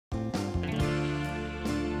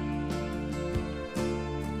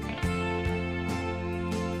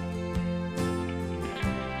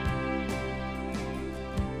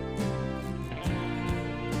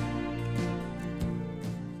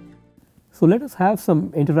So, let us have some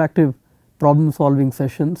interactive problem solving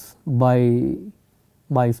sessions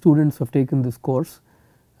by students who have taken this course.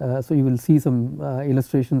 So, you will see some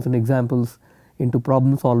illustrations and examples into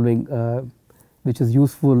problem solving which is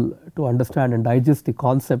useful to understand and digest the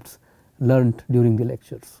concepts learnt during the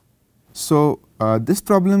lectures. So, this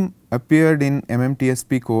problem appeared in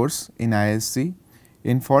MMTSP course in ISC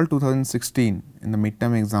in fall 2016 in the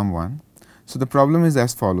midterm exam 1. So, the problem is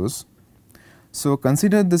as follows. So,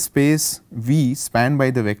 consider the space V spanned by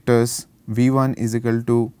the vectors V1 is equal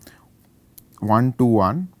to 1 2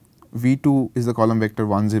 1, V2 is the column vector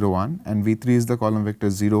 1 0 1 and V3 is the column vector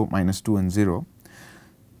 0 minus 2 and 0.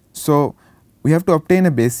 So, we have to obtain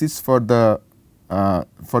a basis for the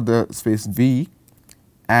space V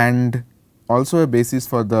and also a basis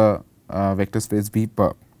for the vector space V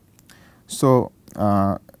perp. So,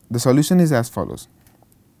 the solution is as follows.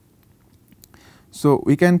 So,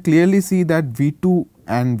 we can clearly see that V2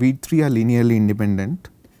 and V3 are linearly independent.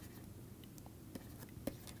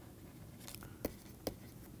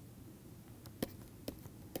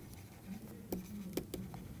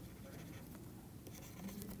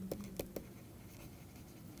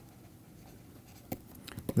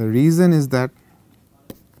 The reason is that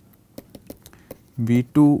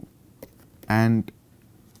V2 and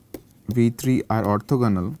V3 are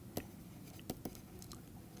orthogonal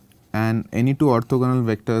and any two orthogonal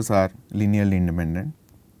vectors are linearly independent.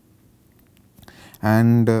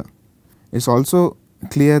 And it is also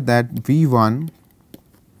clear that V1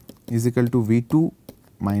 is equal to V2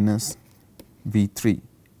 minus V3.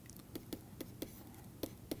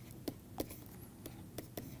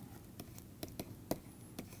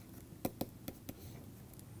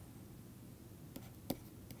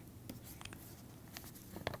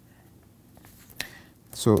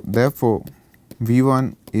 So, therefore,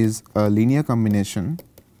 V1 is a linear combination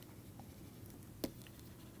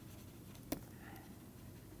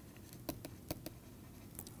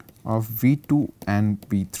of V2 and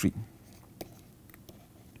V3.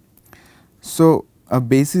 So, a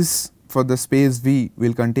basis for the space V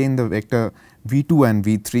will contain the vector V2 and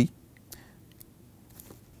V3.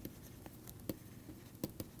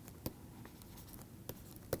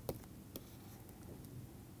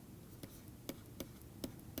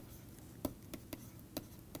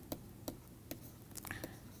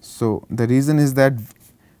 So, the reason is that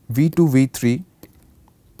V2, V3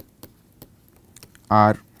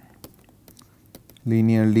 are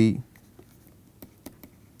linearly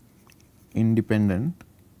independent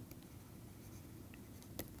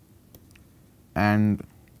and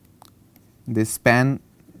they span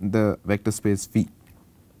the vector space V.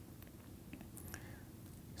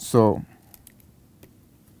 So,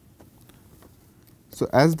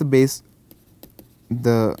 as the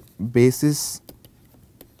basis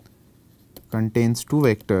contains two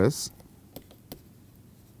vectors,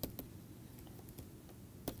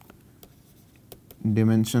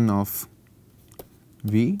 dimension of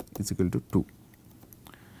V is equal to 2.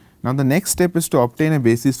 Now, the next step is to obtain a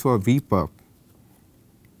basis for V perp.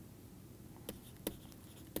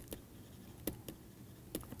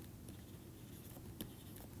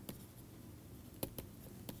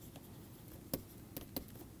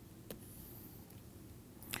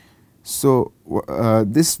 So,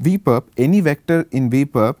 this V perp, any vector in V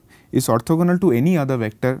perp is orthogonal to any other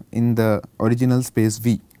vector in the original space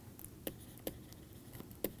V.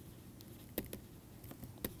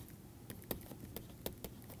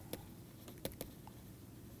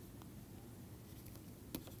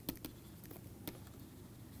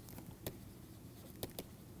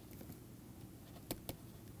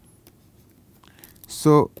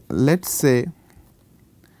 So, let us say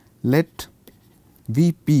let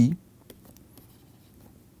Vp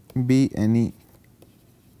be any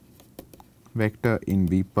vector in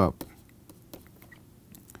V perp.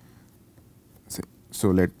 So,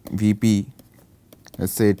 let Vp, let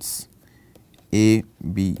us say it is A,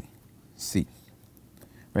 B, C,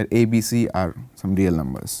 where A, B, C are some real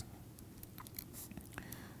numbers.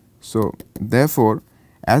 So, therefore,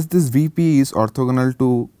 as this Vp is orthogonal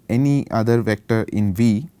to any other vector in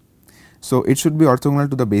V, so it should be orthogonal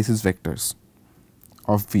to the basis vectors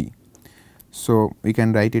of V. So, we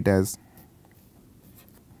can write it as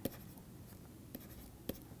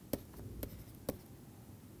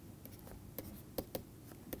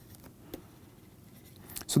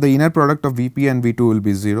so the inner product of Vp and V2 will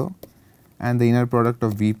be 0 and the inner product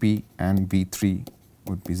of Vp and V3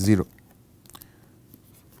 would be 0.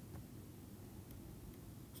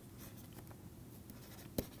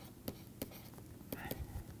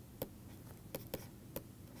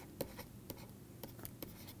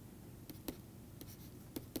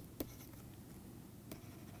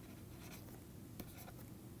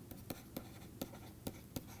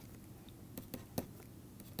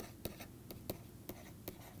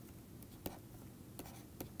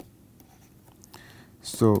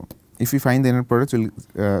 So, if we find the inner product,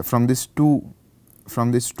 we'll, from these two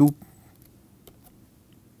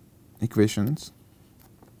equations,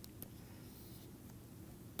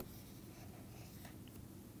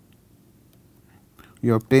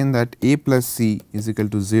 you obtain that a plus c is equal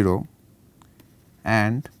to 0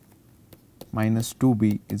 and minus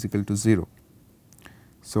 2b is equal to 0.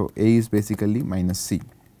 So, a is basically minus c.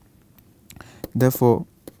 Therefore,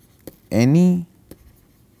 any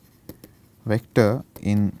vector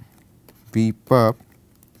in V perp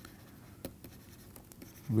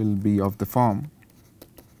will be of the form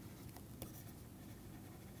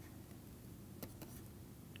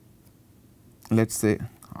let us say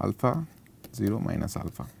alpha 0 minus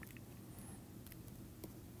alpha.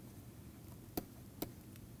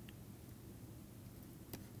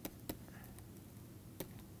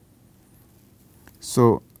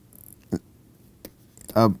 So,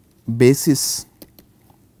 a basis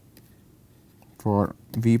for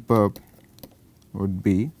V perp would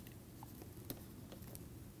be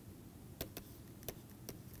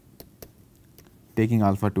taking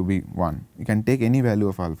alpha to be 1. You can take any value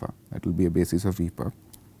of alpha, that will be a basis of V perp.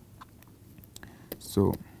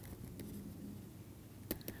 So,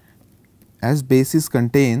 as basis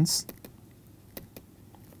contains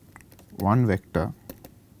one vector,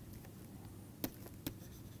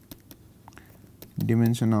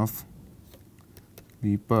 dimension of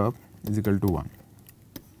V perp is equal to 1.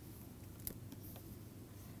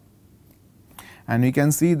 And we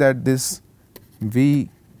can see that this V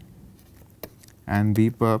and V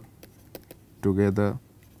perp together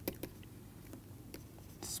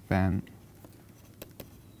span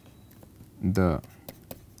R3.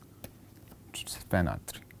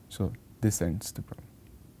 So, this ends the problem.